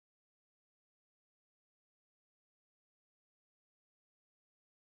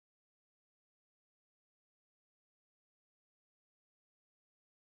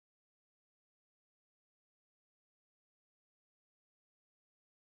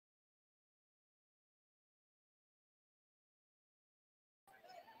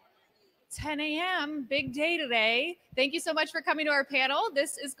10 a.m., big day today. Thank you so much for coming to our panel.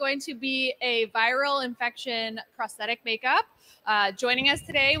 This is going to be a viral infection prosthetic makeup. Joining us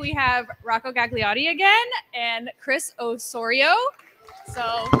today, we have Rocco Gagliotti again and Chris Osorio.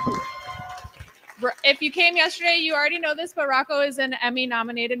 So if you came yesterday, you already know this, but Rocco is an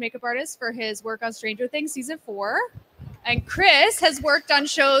Emmy-nominated makeup artist for his work on Stranger Things Season 4. And Chris has worked on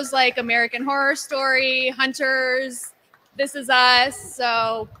shows like American Horror Story, Hunters, This Is Us.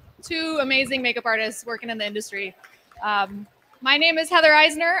 So two amazing makeup artists working in the industry. My name is Heather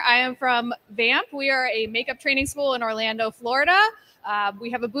Eisner. I am from VAMP. We are a makeup training school in Orlando, Florida. We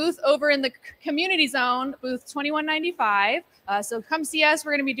have a booth over in the community zone, booth 2195. So come see us.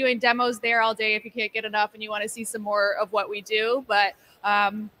 We're going to be doing demos there all day if you can't get enough and you want to see some more of what we do. But yeah,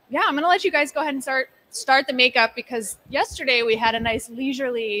 I'm going to let you guys go ahead and start the makeup because yesterday we had a nice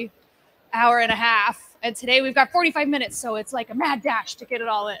leisurely hour and a half. And today we've got 45 minutes. So it's like a mad dash to get it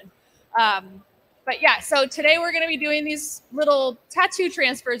all in. But yeah, so today we're going to be doing these little tattoo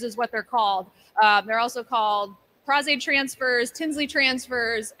transfers is what they're called. They're also called Pros-aide transfers, Tinsley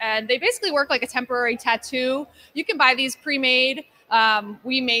transfers, and they basically work like a temporary tattoo. You can buy these pre-made.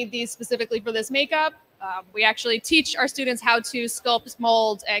 We made these specifically for this makeup. We actually teach our students how to sculpt,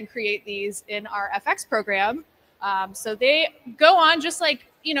 mold, and create these in our FX program. So they go on just like,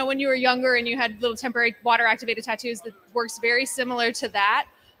 you know, when you were younger and you had little temporary water activated tattoos, that works very similar to that.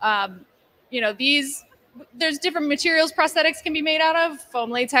 You know, there's different materials prosthetics can be made out of.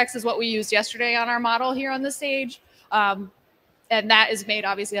 Foam latex is what we used yesterday on our model here on the stage. And that is made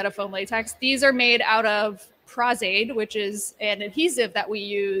obviously out of foam latex. These are made out of Pros-aide, which is an adhesive that we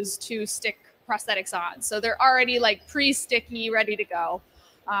use to stick prosthetics on. So they're already like pre-sticky, ready to go.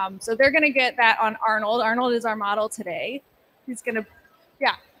 So they're going to get that on Arnold. Arnold is our model today. He's going to,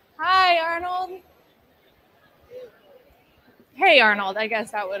 yeah. Hi, Arnold. Hey, Arnold. I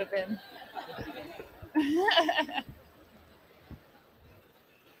guess that would have been.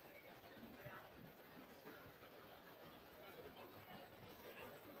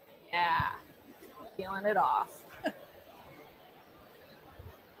 Yeah, feeling it off.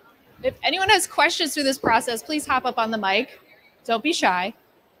 If anyone has questions through this process, please hop up on the mic. Don't be shy.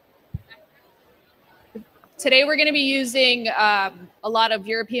 Today we're going to be using a lot of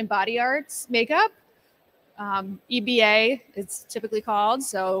European body arts makeup. EBA, it's typically called.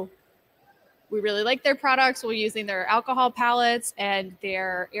 So we really like their products. We're using their alcohol palettes and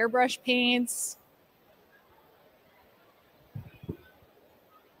their airbrush paints.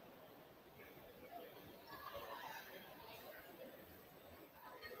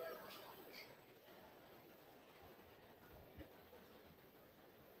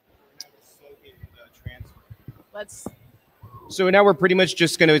 So now we're pretty much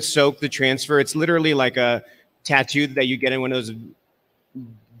just going to soak the transfer. It's literally like a tattoo that you get in one of those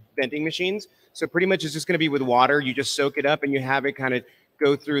vending machines. So pretty much it's just going to be with water. You just soak it up and you have it kind of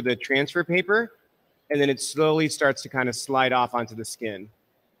go through the transfer paper. And then it slowly starts to kind of slide off onto the skin.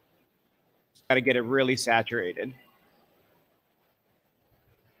 Got to get it really saturated.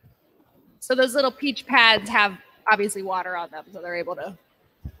 So those little peach pads have obviously water on them. So they're able to.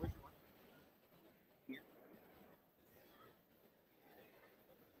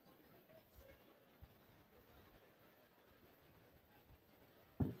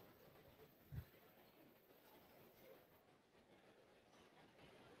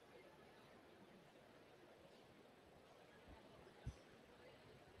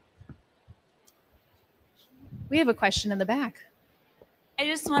 We have a question in the back. I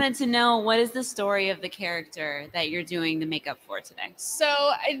just wanted to know, what is the story of the character that you're doing the makeup for today?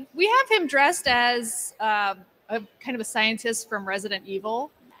 So we have him dressed as a kind of a scientist from Resident Evil.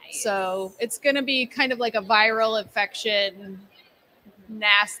 Nice. So it's going to be kind of like a viral infection,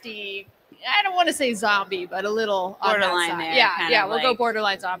 nasty. I don't want to say zombie, but a little borderline there. Yeah, we'll go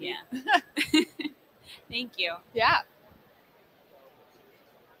borderline zombie. Yeah. Thank you. Yeah.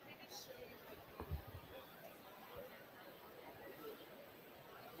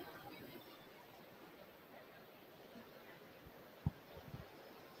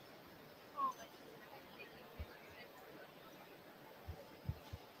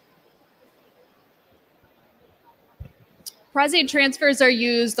 Pros-aide transfers are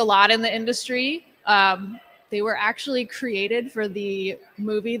used a lot in the industry. They were actually created for the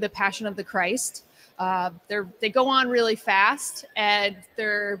movie, The Passion of the Christ. They go on really fast and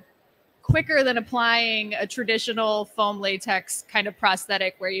they're quicker than applying a traditional foam latex kind of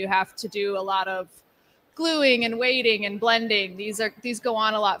prosthetic where you have to do a lot of gluing and weighting and blending. These go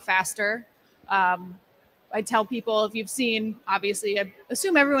on a lot faster. I tell people, if you've seen, obviously, I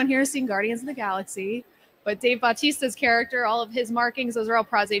assume everyone here has seen Guardians of the Galaxy. But Dave Bautista's character, all of his markings, those are all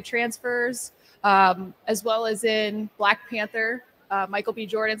Pros-aide transfers, as well as in Black Panther, Michael B.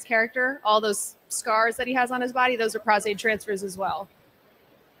 Jordan's character, all those scars that he has on his body, those are Pros-aide transfers as well.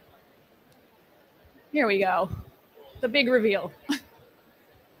 Here we go. The big reveal.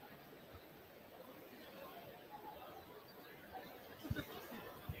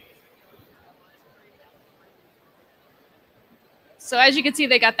 So as you can see,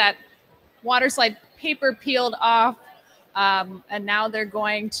 they got that water slide paper peeled off, and now they're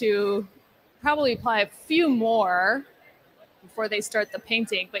going to probably apply a few more before they start the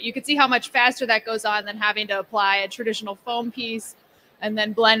painting. But you can see how much faster that goes on than having to apply a traditional foam piece and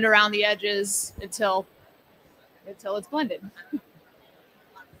then blend around the edges until it's blended.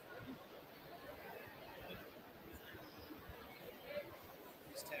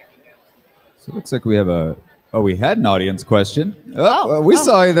 So it looks like we have we had an audience question. We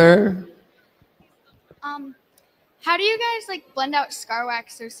saw you there. How do you guys like blend out scar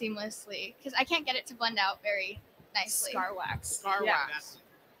wax so seamlessly? Because I can't get it to blend out very nicely. Scar wax. Scar wax.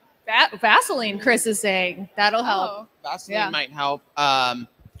 Vaseline, Chris is saying. That'll help. Vaseline might help.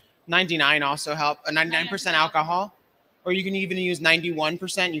 99 also help. 99% alcohol. Or you can even use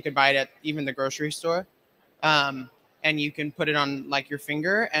 91%. You could buy it at even the grocery store. And you can put it on like your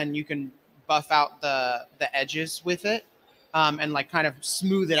finger and you can buff out the edges with it. And like kind of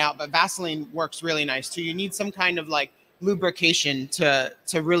smooth it out. But Vaseline works really nice too. You need some kind of like lubrication to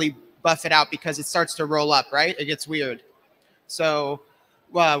really buff it out because it starts to roll up, right? It gets weird. So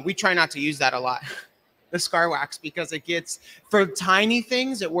we try not to use that a lot, the scar wax, because it gets, for tiny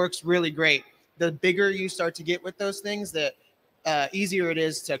things, it works really great. The bigger you start to get with those things, the easier it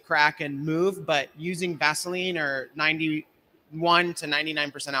is to crack and move. But using Vaseline or 91 to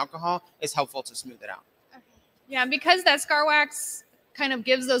 99% alcohol is helpful to smooth it out. Yeah, and because that scar wax kind of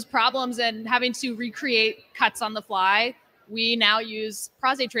gives those problems and having to recreate cuts on the fly, we now use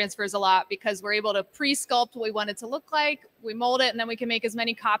Pros-aide transfers a lot because we're able to pre-sculpt what we want it to look like. We mold it, and then we can make as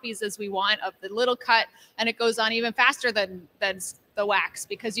many copies as we want of the little cut, and it goes on even faster than the wax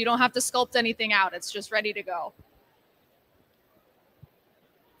because you don't have to sculpt anything out. It's just ready to go.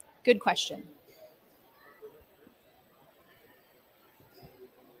 Good question.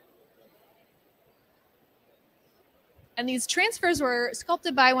 And these transfers were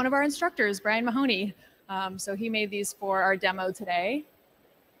sculpted by one of our instructors, Brian Mahoney. So he made these for our demo today.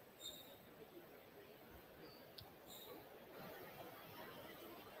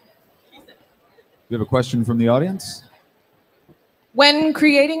 We have a question from the audience. When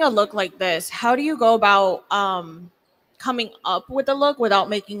creating a look like this, how do you go about coming up with a look without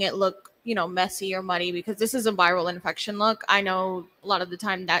making it look, you know, messy or muddy? Because this is a viral infection look. I know a lot of the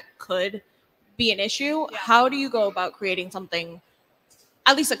time that could be an issue. Yeah. How do you go about creating something,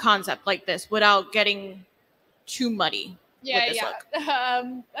 at least a concept like this, without getting too muddy? Yeah, with this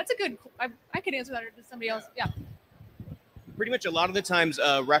look? That's a good. I could answer that or does somebody else. Yeah. Pretty much a lot of the times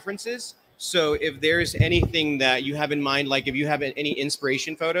references. So if there's anything that you have in mind, like if you have any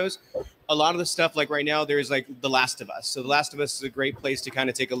inspiration photos, a lot of the stuff like right now, there's like The Last of Us. So The Last of Us is a great place to kind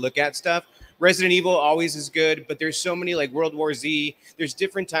of take a look at stuff. Resident Evil always is good, but there's so many like World War Z. There's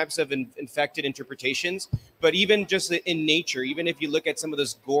different types of infected interpretations. But even just in nature, even if you look at some of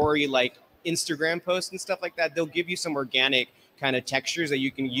those gory like Instagram posts and stuff like that, they'll give you some organic kind of textures that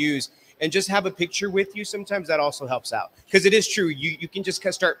you can use. And just have a picture with you. Sometimes that also helps out because it is true. You can just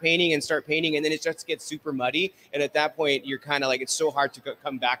start painting, and then it starts to get super muddy. And at that point, you're kind of like, it's so hard to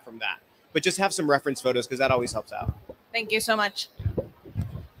come back from that. But just have some reference photos because that always helps out. Thank you so much.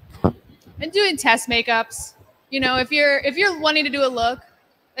 And doing test makeups, you know, if you're wanting to do a look,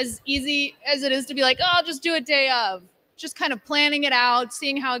 as easy as it is to be like, oh, I'll just do it day of, just kind of planning it out,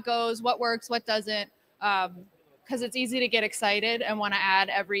 seeing how it goes, what works, what doesn't. Because it's easy to get excited and want to add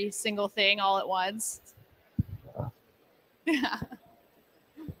every single thing all at once. Yeah.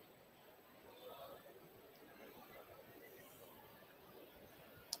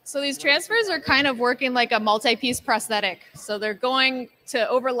 So these transfers are kind of working like a multi-piece prosthetic. So they're going to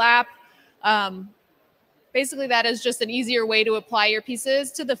overlap. Basically, that is just an easier way to apply your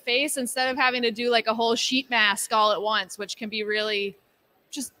pieces to the face instead of having to do like a whole sheet mask all at once, which can be really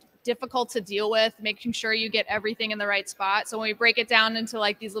just difficult to deal with, making sure you get everything in the right spot. So when we break it down into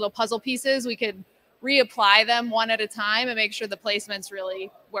like these little puzzle pieces, we could reapply them one at a time and make sure the placement's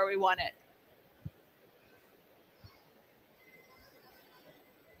really where we want it.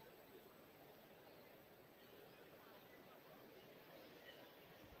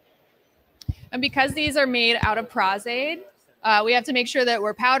 And because these are made out of Pros-aide, we have to make sure that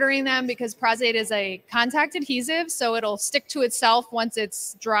we're powdering them because Pros-aide is a contact adhesive, so it'll stick to itself once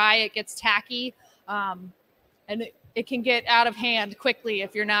it's dry. It gets tacky. And it can get out of hand quickly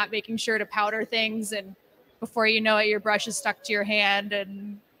if you're not making sure to powder things, and before you know it, your brush is stuck to your hand.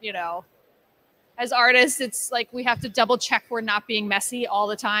 And, you know, as artists, it's like we have to double check we're not being messy all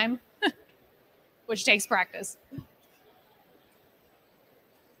the time, which takes practice.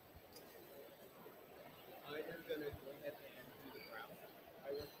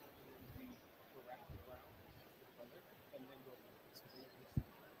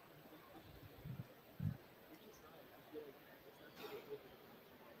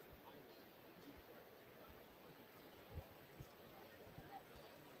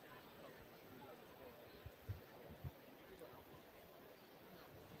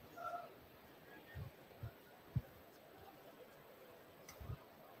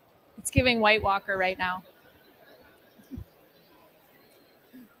 It's giving White Walker right now.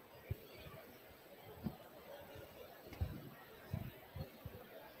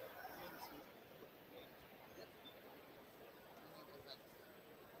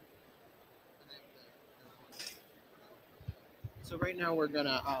 So right now we're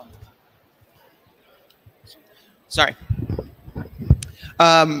gonna sorry.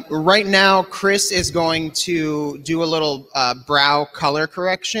 Right now, Chris is going to do a little brow color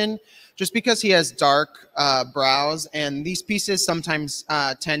correction, just because he has dark brows, and these pieces sometimes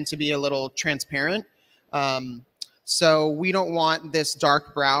tend to be a little transparent. So we don't want this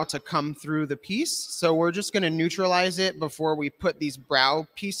dark brow to come through the piece. So we're just going to neutralize it before we put these brow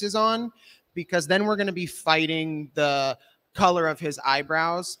pieces on, because then we're going to be fighting the color of his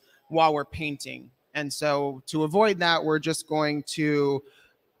eyebrows while we're painting. And so to avoid that, we're just going to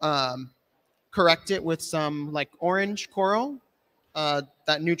correct it with some like orange coral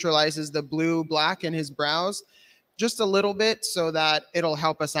that neutralizes the blue black in his brows just a little bit, so that it'll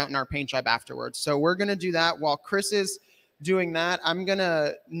help us out in our paint job afterwards. So we're going to do that while Chris is doing that. I'm going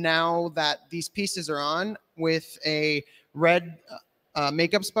to, now that these pieces are on, with a red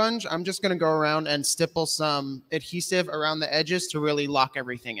makeup sponge, I'm just going to go around and stipple some adhesive around the edges to really lock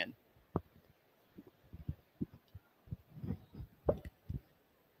everything in.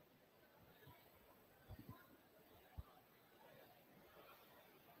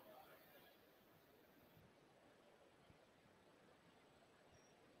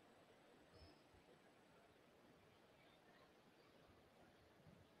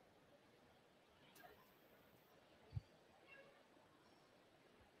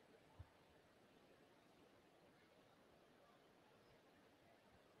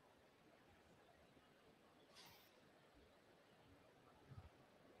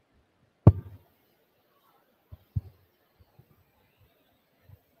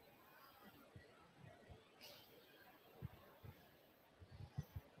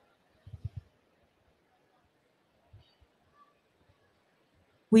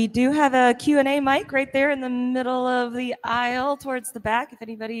 We do have a Q&A mic right there in the middle of the aisle towards the back. If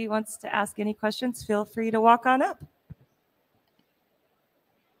anybody wants to ask any questions, feel free to walk on up.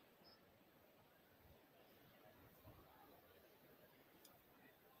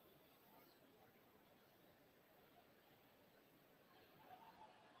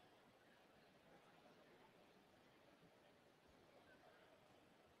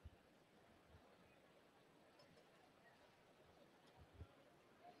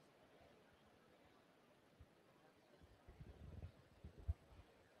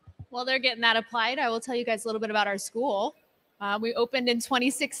 While they're getting that applied, I will tell you guys a little bit about our school. We opened in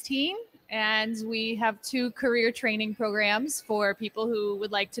 2016, and we have 2 career training programs for people who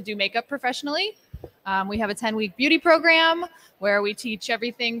would like to do makeup professionally. We have a 10-week beauty program where we teach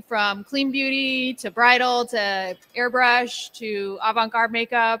everything from clean beauty to bridal to airbrush to avant-garde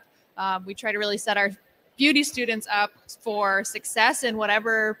makeup. We try to really set our beauty students up for success in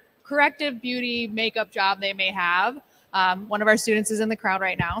whatever corrective beauty makeup job they may have. One of our students is in the crowd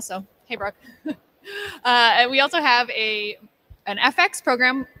right now, so hey, Brooke. And we also have an FX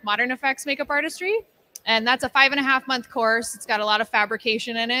program, Modern FX Makeup Artistry, and that's a 5.5-month course. It's got a lot of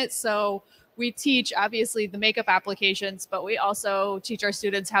fabrication in it, so we teach, obviously, the makeup applications, but we also teach our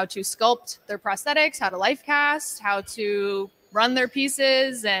students how to sculpt their prosthetics, how to life cast, how to run their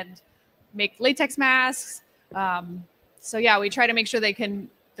pieces, and make latex masks. So yeah, we try to make sure they're kind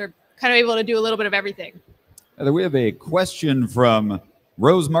of able to do a little bit of everything. We have a question from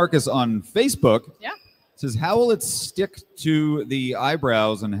Rose Marcus on Facebook. Yeah. It says, how will it stick to the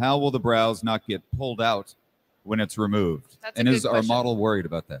eyebrows, and how will the brows not get pulled out when it's removed? That's and a is good our question. model worried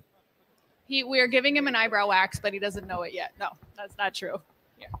about that? We are giving him an eyebrow wax, but he doesn't know it yet. No, that's not true.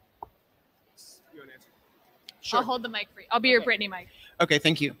 Yeah. Sure. I'll hold the mic for you. I'll be your Brittany mic. Okay,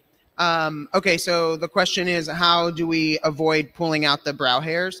 thank you. Okay, so the question is, how do we avoid pulling out the brow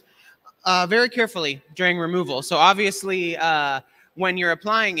hairs? Very carefully during removal. So obviously, when you're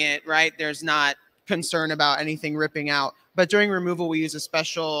applying it, right, there's not concern about anything ripping out. But during removal, we use a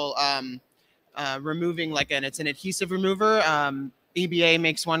special removing, it's an adhesive remover. EBA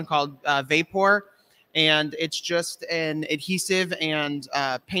makes one called Vapor, and it's just an adhesive and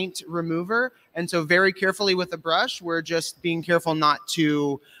paint remover. And so very carefully with a brush, we're just being careful not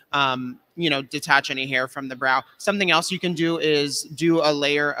to detach any hair from the brow. Something else you can do is do a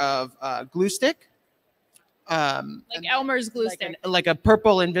layer of glue stick. Like Elmer's glue stick. Like a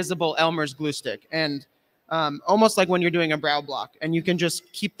purple invisible Elmer's glue stick. And almost like when you're doing a brow block. And you can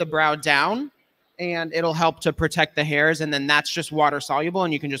just keep the brow down and it'll help to protect the hairs. And then that's just water soluble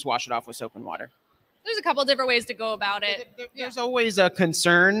and you can just wash it off with soap and water. There's a couple different ways to go about it. There's always a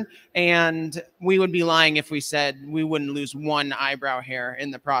concern, and we would be lying if we said we wouldn't lose one eyebrow hair in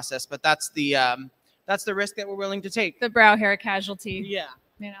the process. But that's the risk that we're willing to take. The brow hair casualty. Yeah,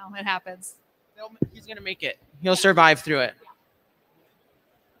 it happens. He's gonna make it. He'll survive through it.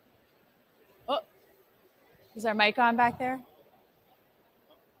 Oh, is our mic on back there?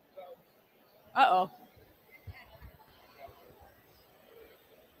 Uh-oh.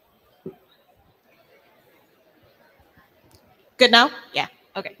 Good now? Yeah.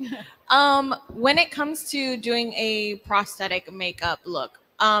 Okay. When it comes to doing a prosthetic makeup look,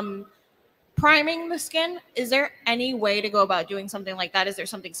 priming the skin, is there any way to go about doing something like that? Is there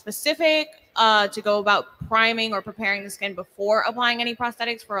something specific to go about priming or preparing the skin before applying any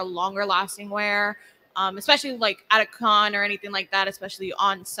prosthetics for a longer lasting wear? Especially like at a con or anything like that, especially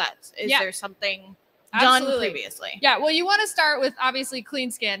on sets. Is there something done previously? Yeah, well, you want to start with obviously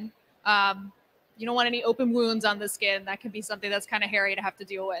clean skin. You don't want any open wounds on the skin. That can be something that's kind of hairy to have to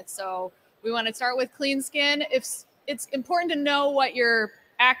deal with. So we want to start with clean skin. If it's important to know what your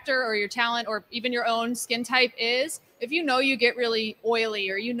actor or your talent or even your own skin type is. If you know you get really oily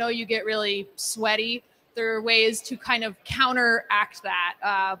or you know you get really sweaty, there are ways to kind of counteract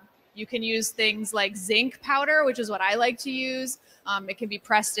that. You can use things like zinc powder, which is what I like to use. It can be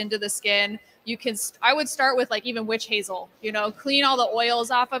pressed into the skin. I would start with like even witch hazel, clean all the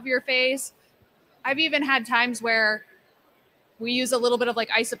oils off of your face. I've even had times where we use a little bit of like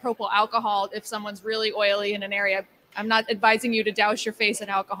isopropyl alcohol if someone's really oily in an area. I'm not advising you to douse your face in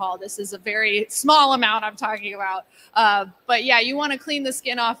alcohol. This is a very small amount I'm talking about. But yeah, you want to clean the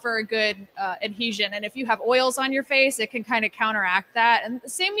skin off for a good adhesion. And if you have oils on your face, it can kind of counteract that. And the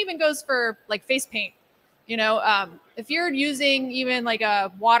same even goes for like face paint. If you're using even like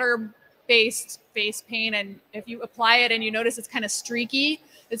a water-based face paint and if you apply it and you notice it's kind of streaky,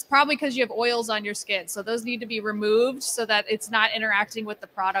 it's probably because you have oils on your skin. So those need to be removed so that it's not interacting with the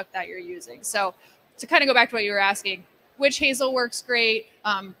product that you're using. So to kind of go back to what you were asking, witch hazel works great.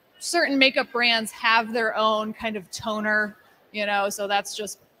 Certain makeup brands have their own kind of toner, so that's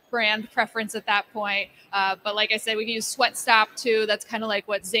just brand preference at that point. But like I said, we can use Sweat Stop too. That's kind of like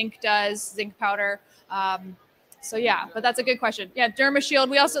what zinc does, zinc powder. So yeah, but that's a good question. Yeah,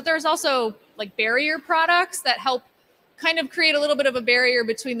 DermaShield. There's also like barrier products that help kind of create a little bit of a barrier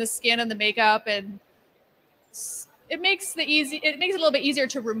between the skin and the makeup, and it makes it a little bit easier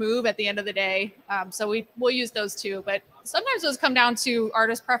to remove at the end of the day. So we'll use those too, but sometimes those come down to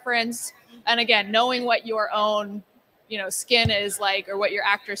artist preference. And again, knowing what your own, skin is like, or what your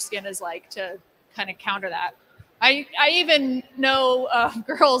actor's skin is like to kind of counter that. I even know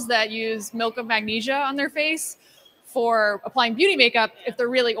girls that use milk of magnesia on their face for applying beauty makeup if they're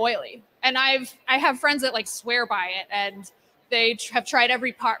really oily. And I have friends that like swear by it, and they have tried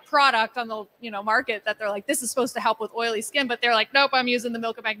every product on the market that they're like, this is supposed to help with oily skin, but they're like, nope, I'm using the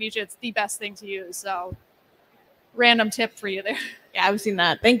milk of magnesia. It's the best thing to use. So random tip for you there. Yeah, I've seen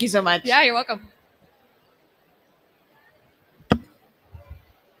that. Thank you so much. Yeah, you're welcome.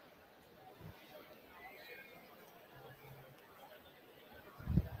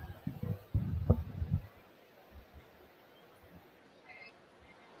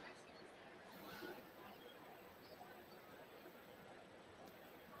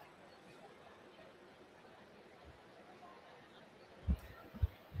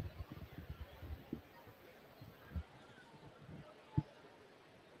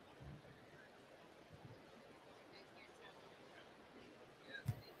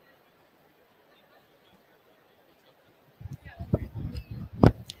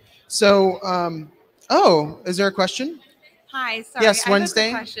 So, is there a question? Hi, sorry. Yes, I Wednesday.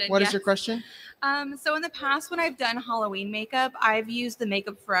 have a question. What is Yes. your question? So in the past, when I've done Halloween makeup, I've used the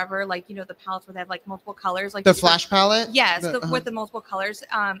Makeup Forever, like, the palettes where they have like multiple colors, like The flash palette? Yes, The- with the multiple colors.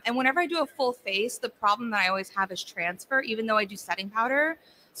 And whenever I do a full face, the problem that I always have is transfer, even though I do setting powder.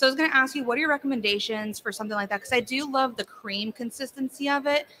 So I was going to ask you, what are your recommendations for something like that? Because I do love the cream consistency of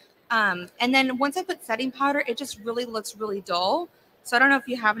it. And then once I put setting powder, it just really looks really dull. So I don't know if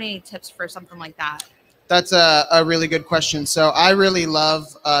you have any tips for something like that. That's a really good question. So I really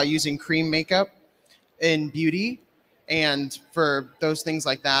love using cream makeup in beauty, and for those things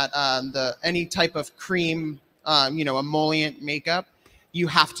like that, any type of cream, emollient makeup, you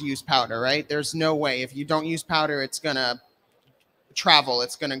have to use powder, right? There's no way if you don't use powder, it's gonna travel,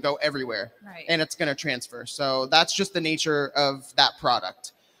 it's gonna go everywhere, Right. and it's gonna transfer. So that's just the nature of that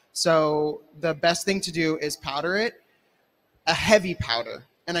product. So the best thing to do is powder it, a heavy powder.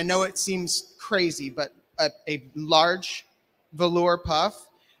 And I know it seems crazy, but a large velour puff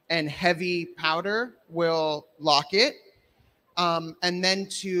and heavy powder will lock it. And then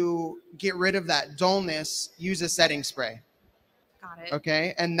to get rid of that dullness, use a setting spray. Got it.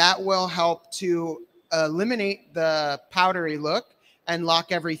 Okay. And that will help to eliminate the powdery look and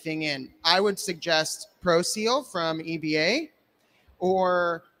lock everything in. I would suggest Pro Seal from EBA,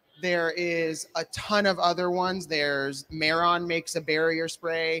 or there is a ton of other ones. There's Maron makes a barrier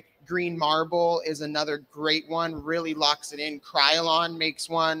spray. Green Marble is another great one, really locks it in. Krylon makes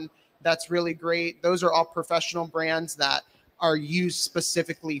one that's really great. Those are all professional brands that are used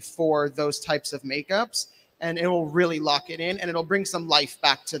specifically for those types of makeups, and it will really lock it in, and it'll bring some life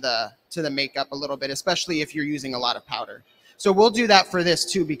back to the makeup a little bit, especially if you're using a lot of powder. So we'll do that for this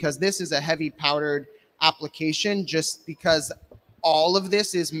too, because this is a heavy powdered application, just because all of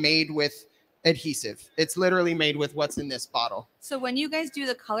this is made with adhesive. It's literally made with what's in this bottle. So when you guys do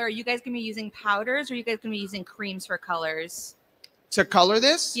the color, are you guys gonna be using powders, or are you guys gonna be using creams for colors? To color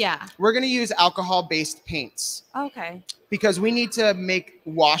this, Yeah. we're going to use alcohol-based paints, Okay. because we need to make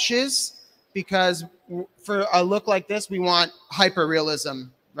washes, because for a look like this, we want hyper-realism,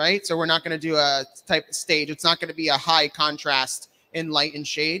 right? So we're not going to do a type of stage. It's not going to be a high contrast in light and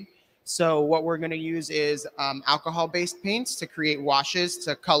shade. So what we're going to use is alcohol-based paints to create washes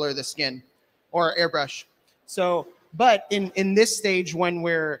to color the skin, or airbrush. So, but in this stage, when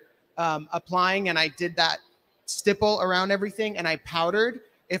we're applying, and I did that stipple around everything and I powdered,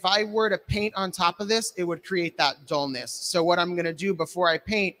 if I were to paint on top of this, it would create that dullness. So what I'm going to do before I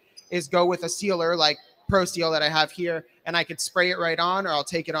paint is go with a sealer like Pro Seal that I have here, and I could spray it right on, or I'll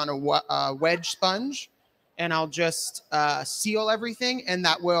take it on a wedge sponge, and I'll just seal everything, and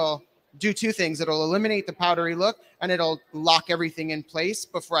that will do two things. It'll eliminate the powdery look, and it'll lock everything in place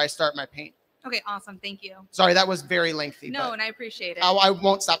before I start my paint. Okay, awesome. Thank you. Sorry, that was very lengthy. No, and I appreciate it. I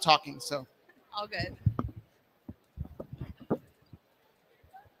won't stop talking, so. All good.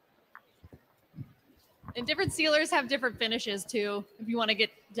 And different sealers have different finishes too. If you want to get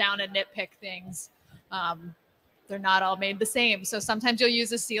down and nitpick things, they're not all made the same. So sometimes you'll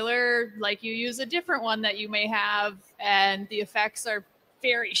use a sealer like you use a different one that you may have, and the effects are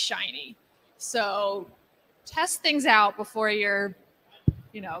very shiny. So test things out before you're,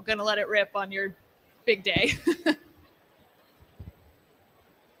 going to let it rip on your big day.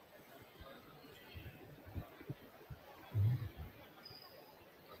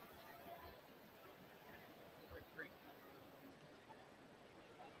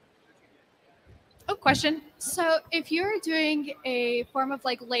 Oh, question. So if you're doing a form of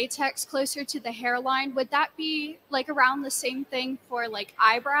like latex closer to the hairline, would that be like around the same thing for like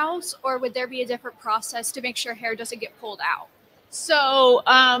eyebrows, or would there be a different process to make sure hair doesn't get pulled out? So,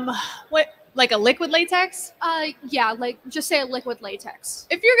 what, like a liquid latex? Yeah, like just say a liquid latex.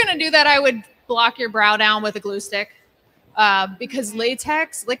 If you're going to do that, I would block your brow down with a glue stick, because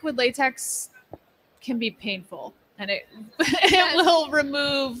liquid latex can be painful, and it will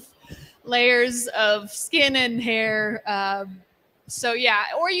remove layers of skin and hair. So yeah,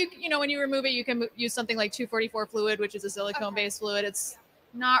 or when you remove it, you can use something like 244 fluid, which is a silicone-based fluid. It's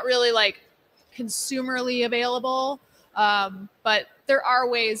not really like consumerly available, but there are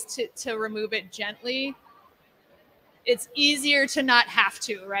ways to remove it gently. It's easier to not have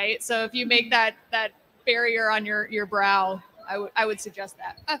to, right? So if you make that barrier on your brow, I would suggest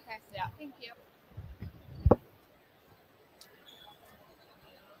that. Okay. Yeah. Thank you.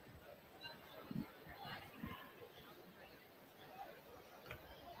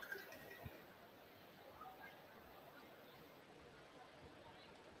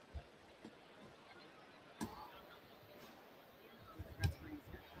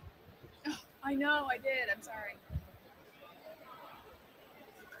 I know, I did. I'm sorry.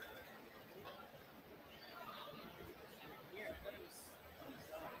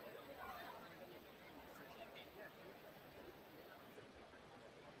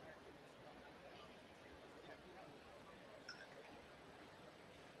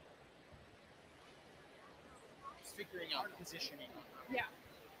 Figuring out positioning. Yeah.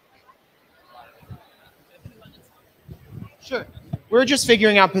 Sure. we're just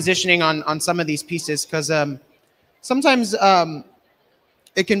figuring out positioning on some of these pieces because sometimes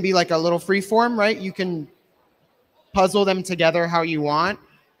it can be like a little free form, right? You can puzzle them together how you want,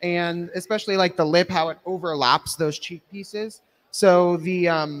 and especially like the lip, how it overlaps those cheek pieces. So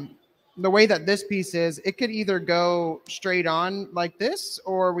the way that this piece is, it could either go straight on like this,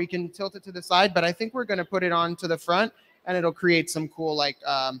 or we can tilt it to the side, but I think we're going to put it on to the front, and it'll create some cool like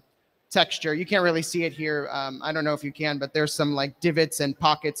texture. You can't really see it here. I don't know if you can, but there's some like divots and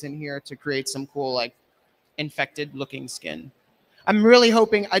pockets in here to create some cool like infected looking skin. I'm really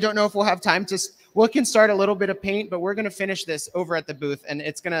hoping, I don't know if we'll have time to, we can start a little bit of paint, but we're going to finish this over at the booth, and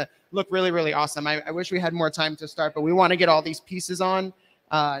it's going to look really, really awesome. I wish we had more time to start, but we want to get all these pieces on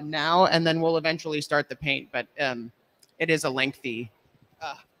now, and then we'll eventually start the paint. But it is a lengthy,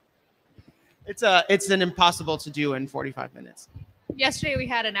 it's an impossible to do in 45 minutes. Yesterday we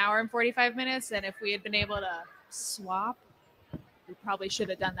had an hour and 45 minutes, and if we had been able to swap, we probably should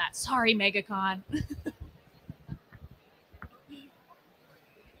have done that. Sorry, MegaCon.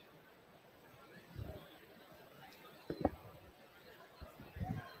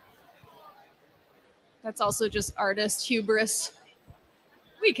 That's also just artist hubris.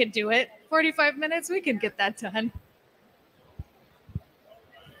 We could do it. 45 minutes, we could get that done.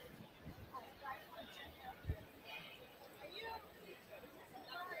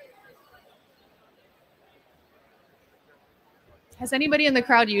 Has anybody in the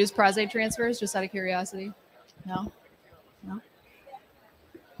crowd used Pros-aide transfers, just out of curiosity? No? No?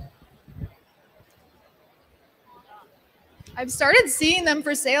 I've started seeing them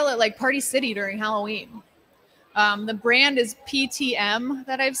for sale at like Party City during Halloween. The brand is PTM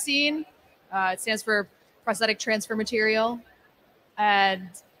that I've seen. It stands for prosthetic transfer material. And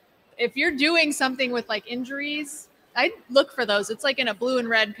if you're doing something with like injuries, I'd look for those. It's like in a blue and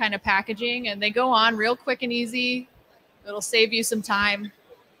red kind of packaging, and they go on real quick and easy. It'll save you some time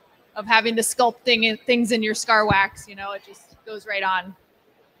of having to sculpt things in your scar wax. You know, it just goes right on.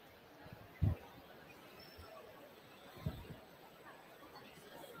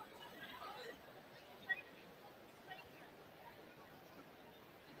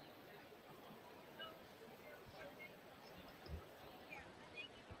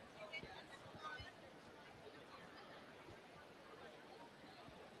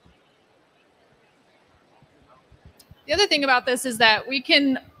 The other thing about this is that we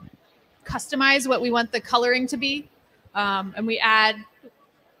can customize what we want the coloring to be. And we add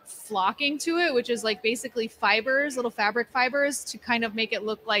flocking to it, which is like basically fibers, little fabric fibers, to kind of make it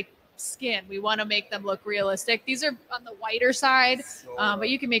look like skin. We want to make them look realistic. These are on the whiter side, but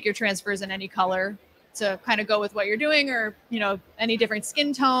you can make your transfers in any color to kind of go with what you're doing, or, you know, any different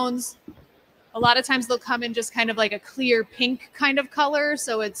skin tones. A lot of times they'll come in just kind of like a clear pink kind of color.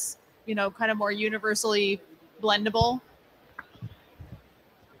 So it's, you know, kind of more universally blendable.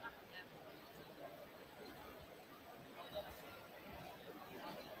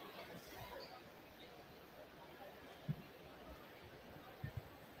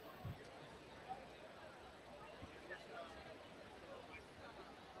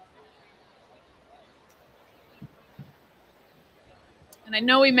 And I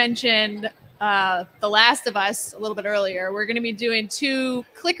know we mentioned The Last of Us a little bit earlier. We're going to be doing 2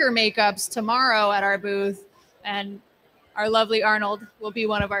 clicker makeups tomorrow at our booth, and our lovely Arnold will be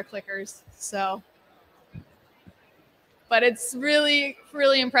one of our clickers. So, but it's really,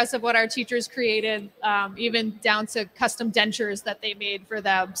 really impressive what our teachers created, even down to custom dentures that they made for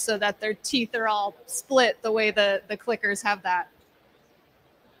them so that their teeth are all split the way the clickers have that.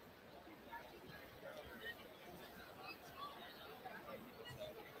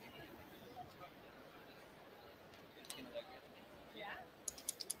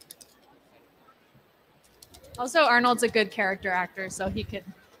 Also, Arnold's a good character actor, so he could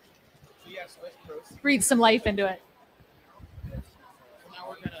breathe some life into it. Now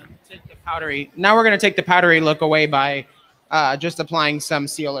we're going to take the powdery look away by just applying some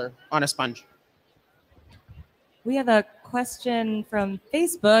sealer on a sponge. We have a question from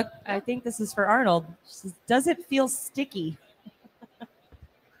Facebook. I think this is for Arnold. She says, does it feel sticky?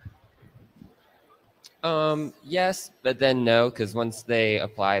 Yes, but then no, because once they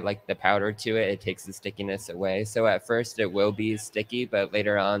apply like the powder to it, it takes the stickiness away. So at first it will be sticky, but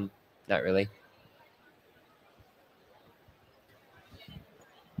later on, not really.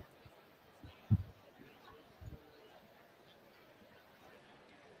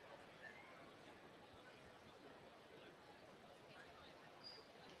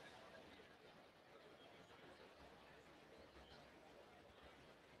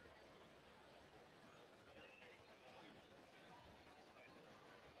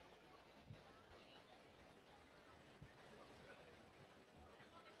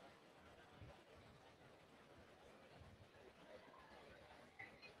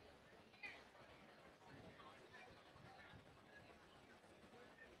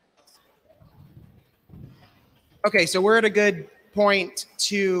 Okay, so we're at a good point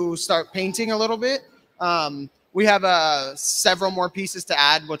to start painting a little bit. We have several more pieces to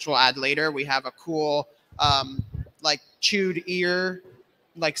add, which we'll add later. We have a cool like chewed ear,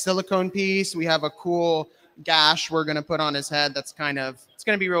 like silicone piece. We have a cool gash we're gonna put on his head. That's it's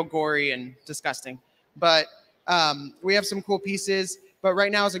gonna be real gory and disgusting. But we have some cool pieces. But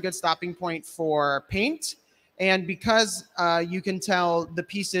right now is a good stopping point for paint. And because you can tell the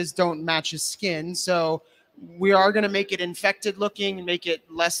pieces don't match his skin, so we are going to make it infected looking, make it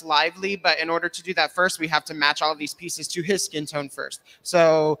less lively. But in order to do that first, we have to match all of these pieces to his skin tone first.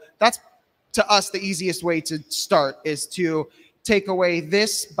 So that's, to us, the easiest way to start is to take away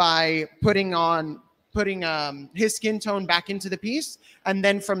this by putting his skin tone back into the piece. And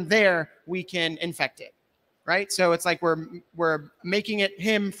then from there, we can infect it, right? So it's like we're making it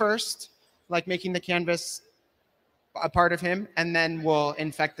him first, like making the canvas a part of him, and then we'll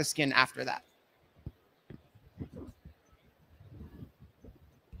infect the skin after that.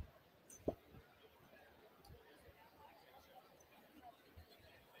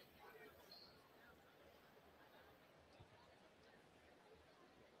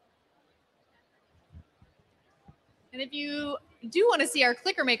 And if you do want to see our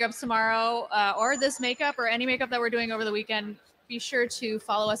clicker makeups tomorrow, or this makeup or any makeup that we're doing over the weekend, be sure to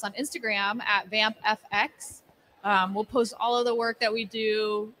follow us on Instagram at VampFX. We'll post all of the work that we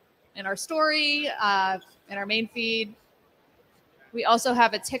do in our story, in our main feed. We also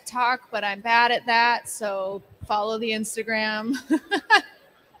have a TikTok, but I'm bad at that, so follow the Instagram.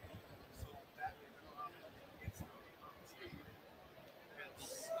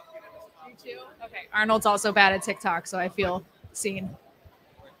 Okay, Arnold's also bad at TikTok, so I feel seen.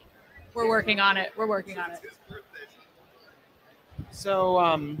 We're working on it. We're working on it.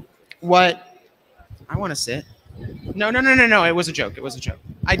 So, what? I want to sit. No. It was a joke. It was a joke.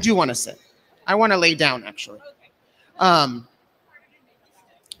 I do want to sit. I want to lay down, actually.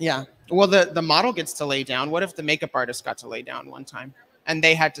 Yeah. Well, the model gets to lay down. What if the makeup artist got to lay down one time and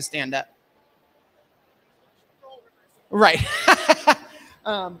they had to stand up? Right.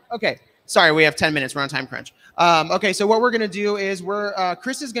 Okay. Sorry, we have 10 minutes. We're on time crunch. Okay, so what we're going to do is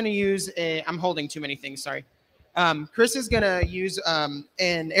Chris is going to use I'm holding too many things, sorry. Chris is going to use an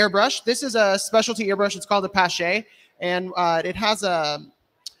airbrush. This is a specialty airbrush. It's called a Pache, and it has a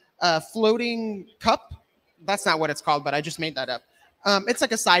floating cup. That's not what it's called, but I just made that up. It's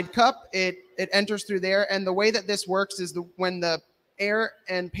like a side cup. It enters through there, and the way that this works is when the air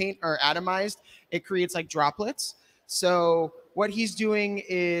and paint are atomized, it creates like droplets. So what he's doing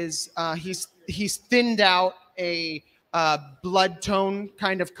is he's thinned out a blood tone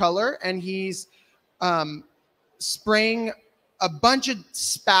kind of color, and he's spraying a bunch of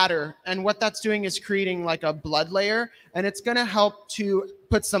spatter. And what that's doing is creating like a blood layer, and it's going to help to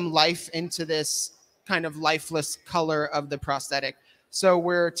put some life into this kind of lifeless color of the prosthetic. So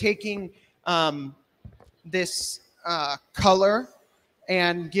we're taking this color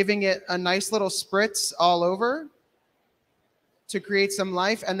and giving it a nice little spritz all over to create some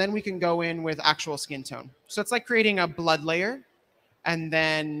life, and then we can go in with actual skin tone. So it's like creating a blood layer and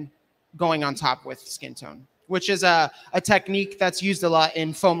then going on top with skin tone, which is a technique that's used a lot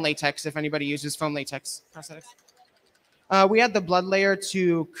in foam latex, if anybody uses foam latex prosthetics. We add the blood layer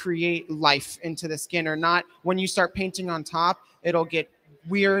to create life into the skin, or not. When you start painting on top, it'll get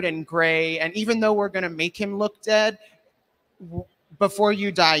weird and gray, and even though we're going to make him look dead, before you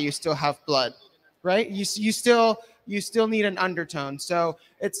die, you still have blood, right? You still need an undertone. So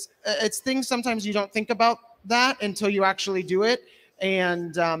it's things sometimes you don't think about that until you actually do it.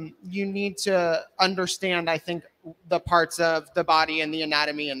 And you need to understand, I think, the parts of the body and the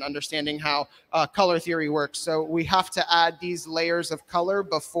anatomy and understanding how color theory works. So we have to add these layers of color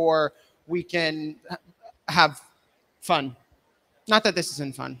before we can have fun. Not that this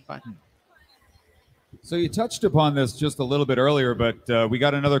isn't fun, but. So you touched upon this just a little bit earlier, but we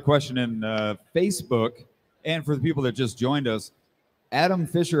got another question in Facebook. And for the people that just joined us, Adam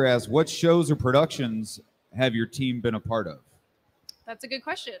Fisher asks, what shows or productions have your team been a part of? That's a good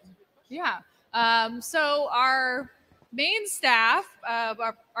question. Yeah. So our main staff,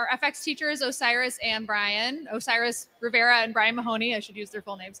 our FX teachers, Osiris and Brian, Osiris Rivera and Brian Mahoney, I should use their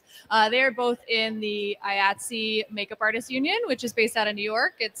full names. They are both in the IATSE Makeup Artists Union, which is based out of New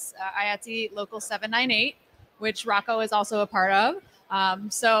York. It's IATSE Local 798, which Rocco is also a part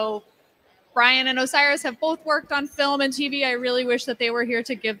of. So Brian and Osiris have both worked on film and TV. I really wish that they were here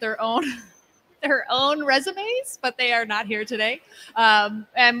to give their own resumes, but they are not here today. And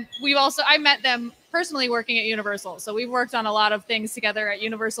I met them personally working at Universal. So we've worked on a lot of things together at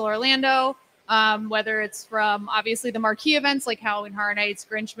Universal Orlando, whether it's from obviously the marquee events like Halloween Horror Nights,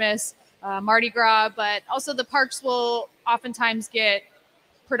 Grinchmas, Mardi Gras, but also the parks will oftentimes get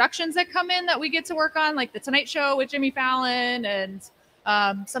productions that come in that we get to work on, like the Tonight Show with Jimmy Fallon, and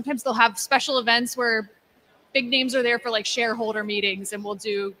sometimes they'll have special events where big names are there for like shareholder meetings, and we'll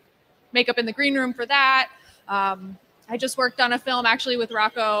do makeup in the green room for that. I just worked on a film actually with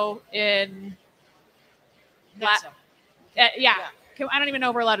Rocco in yeah. I don't even know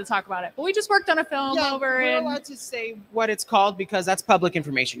if we're allowed to talk about it, but we just worked on a film we're allowed to say what it's called because that's public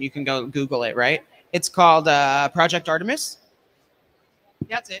information. You can go Google it, right? It's called Project Artemis.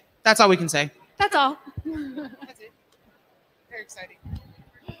 That's it. That's all we can say. That's all. That's it. Very exciting.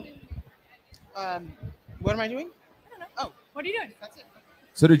 What am I doing? I don't know. Oh, what are you doing? That's it.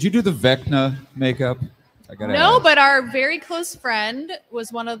 So did you do the Vecna makeup? No, but our very close friend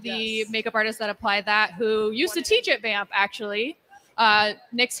was one of the makeup artists that applied that, who used to teach at VAMP, actually.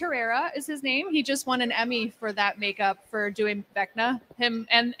 Nix Herrera is his name. He just won an Emmy for that makeup for doing Vecna. Him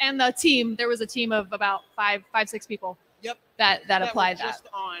and the team. There was a team of about five, 6 people. Yep. That applied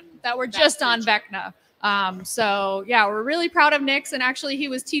that were just on Vecna. So yeah, we're really proud of Nix. And actually, he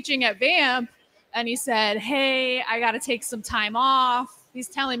was teaching at VAMP, and he said, "Hey, I got to take some time off." He's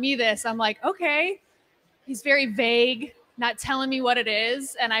telling me this. I'm like, okay. He's very vague, not telling me what it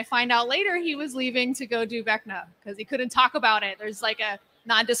is. And I find out later he was leaving to go do Vecna because he couldn't talk about it. There's like a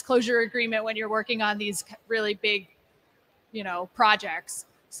non-disclosure agreement when you're working on these really big, projects.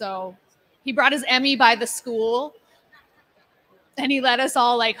 So he brought his Emmy by the school, and he let us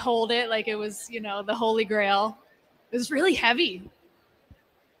all like hold it like it was, the Holy Grail. It was really heavy.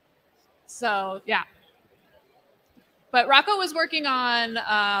 So yeah. But Rocco was working on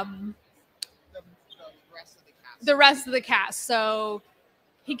the rest of the cast. So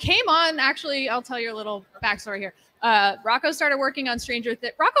he came on, actually, I'll tell you a little backstory here. Rocco started working on Stranger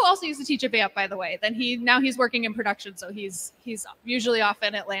Things. Rocco also used to teach at VAMP, by the way. Then now he's working in production, so he's usually off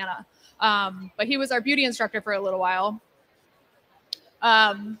in Atlanta. But he was our beauty instructor for a little while.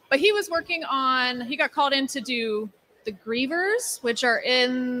 But he was working on, he got called in to do the Grievers, which are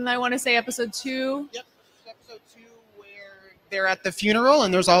in, I want to say, episode 2. Yep, episode 2, where they're at the funeral,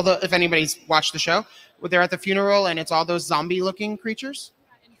 and there's all the, if anybody's watched the show, they're at the funeral, and it's all those zombie-looking creatures.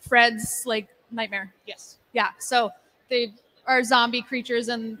 Fred's, like, nightmare. Yes. Yeah, so they are zombie creatures,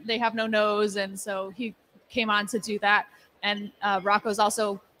 and they have no nose, and so he came on to do that. And Rocco's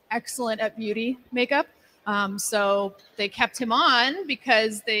also excellent at beauty makeup, so they kept him on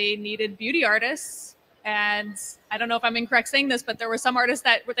because they needed beauty artists. And I don't know if I'm incorrect saying this, but there were some artists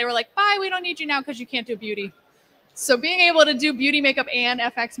that they were like, bye, we don't need you now because you can't do beauty. So being able to do beauty makeup and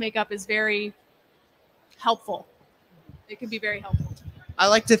FX makeup is very helpful. It can be very helpful. I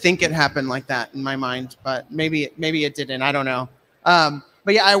like to think it happened like that in my mind, but maybe it didn't. I don't know.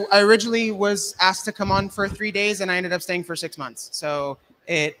 But yeah, I originally was asked to come on for 3 days, and I ended up staying for 6 months. So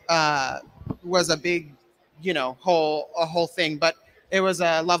it was a big, whole thing. But it was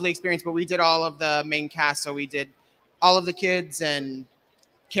a lovely experience. But we did all of the main cast, so we did all of the kids and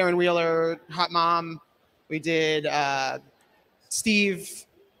Karen Wheeler, Hot Mom. We did Steve,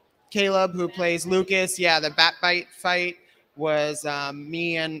 Caleb, who plays Lucas. Yeah, the bat bite fight was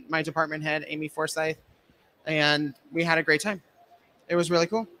me and my department head, Amy Forsyth, and we had a great time. It was really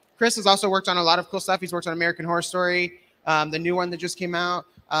cool. Chris has also worked on a lot of cool stuff. He's worked on American Horror Story, the new one that just came out.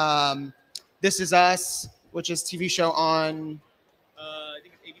 This Is Us, which is a TV show on I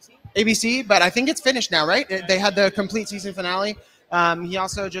think it's ABC, but I think it's finished now, right? They had the complete season finale. He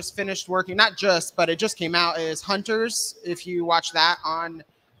also just finished working, not just, but it just came out, is Hunters. If you watch that on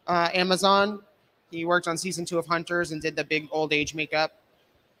Amazon, he worked on season 2 of Hunters and did the big old age makeup.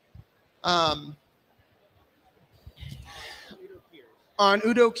 On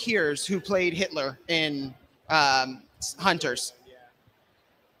Udo Kiers, who played Hitler in Hunters.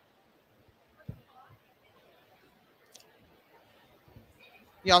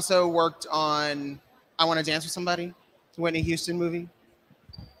 He also worked on I Want to Dance with Somebody, the Whitney Houston movie.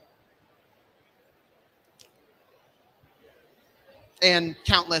 And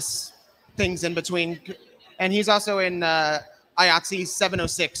countless things in between. And he's also in IATSE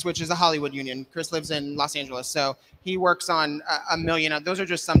 706, which is a Hollywood union. Chris lives in Los Angeles, so he works on a million. Those are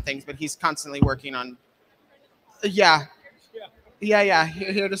just some things, but he's constantly working on. Yeah.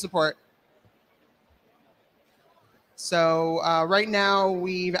 Here to support. So right now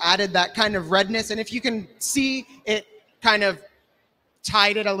we've added that kind of redness, and if you can see, it kind of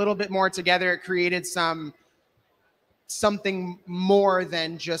tied it a little bit more together. It created something more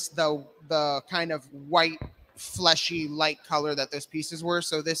than just the kind of white, fleshy, light color that those pieces were.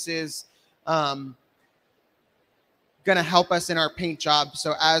 So this is going to help us in our paint job.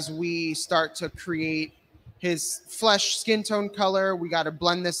 So as we start to create his flesh skin tone color. We got to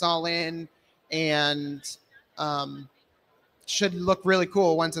blend this all in, and should look really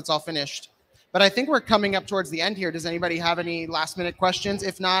cool once it's all finished. But I think we're coming up towards the end here. Does anybody have any last minute questions?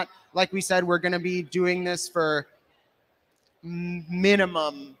 If not, like we said, we're going to be doing this for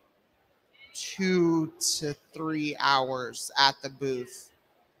minimum 2 to 3 hours at the booth.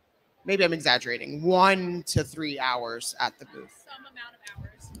 Maybe I'm exaggerating. 1 to 3 hours at the booth. Some amount of hours.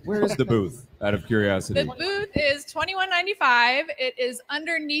 Where is the booth, out of curiosity? The booth is $21.95. It is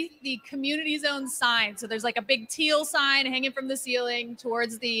underneath the community zone sign. So there's like a big teal sign hanging from the ceiling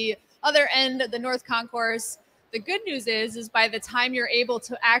towards the other end of the North Concourse. The good news is by the time you're able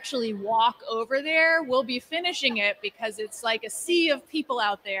to actually walk over there, we'll be finishing it because it's like a sea of people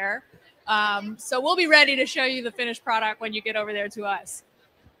out there. So we'll be ready to show you the finished product when you get over there to us.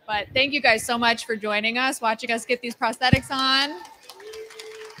 But thank you guys so much for joining us, watching us get these prosthetics on.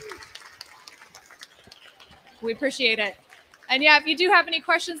 We appreciate it. And yeah, if you do have any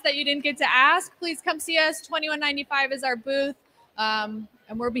questions that you didn't get to ask, please come see us. $21.95 is our booth. And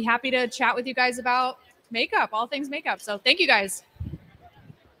we'll be happy to chat with you guys about makeup, all things makeup. So thank you guys.